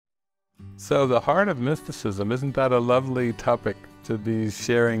So the heart of mysticism, isn't that a lovely topic to be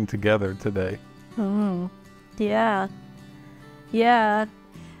sharing together today? Yeah. Yeah.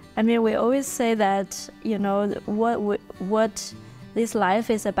 I mean, we always say that, you know, what this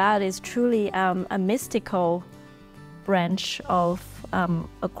life is about is truly a mystical branch of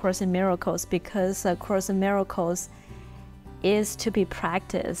A Course in Miracles, because A Course in Miracles is to be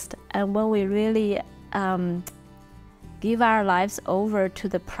practiced. And when we really give our lives over to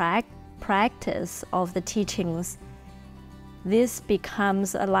the practice of the teachings, this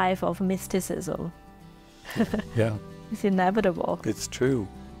becomes a life of mysticism. Yeah. It's inevitable. It's true.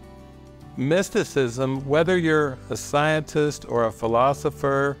 Mysticism, whether you're a scientist or a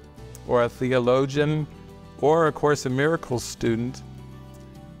philosopher or a theologian or a Course in Miracles student,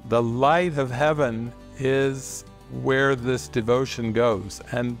 the light of heaven is where this devotion goes.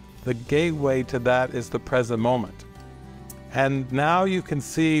 And the gateway to that is the present moment. And now you can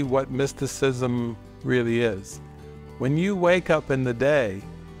see what mysticism really is. When you wake up in the day,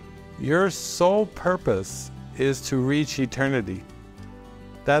 your sole purpose is to reach eternity.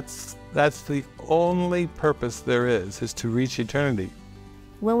 That's the only purpose there is to reach eternity.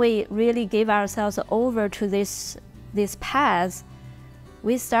 When we really give ourselves over to this path,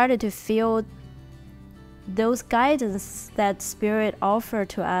 we started to feel those guidance that Spirit offered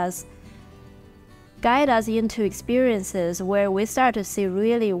to us, guide us into experiences where we start to see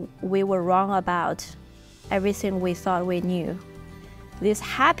really we were wrong about everything we thought we knew. This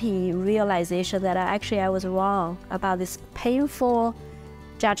happy realization that I was wrong about this painful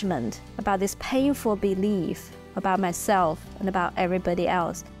judgment, about this painful belief about myself and about everybody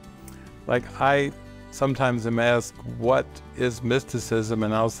else. Like, I sometimes am asked, what is mysticism?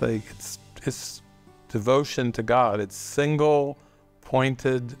 And I'll say it's devotion to God. It's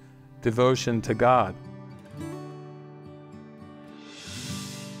single-pointed devotion to God.